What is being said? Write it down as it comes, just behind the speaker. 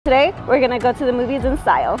today we're gonna go to the movies in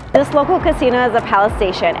style. This local casino is a Palace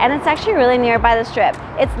Station, and it's actually really nearby the Strip.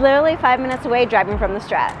 It's literally 5 minutes away driving from the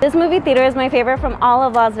Strat. This movie theater is my favorite from all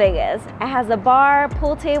of Las Vegas. It has a bar,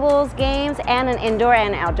 pool tables, games, and an indoor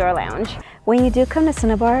and outdoor lounge. When you do come to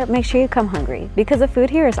Cinebarre, make sure you come hungry because the food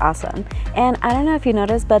here is awesome. And I don't know if you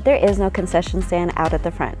noticed, but there is no concession stand out at the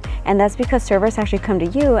front. And that's because servers actually come to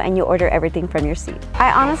you and you order everything from your seat.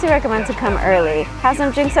 I honestly recommend to come early. Have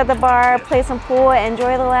some drinks at the bar, play some pool,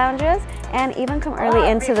 enjoy the lounges, and even come early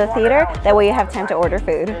into the theater. That way you have time to order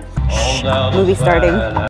food. Movie starting.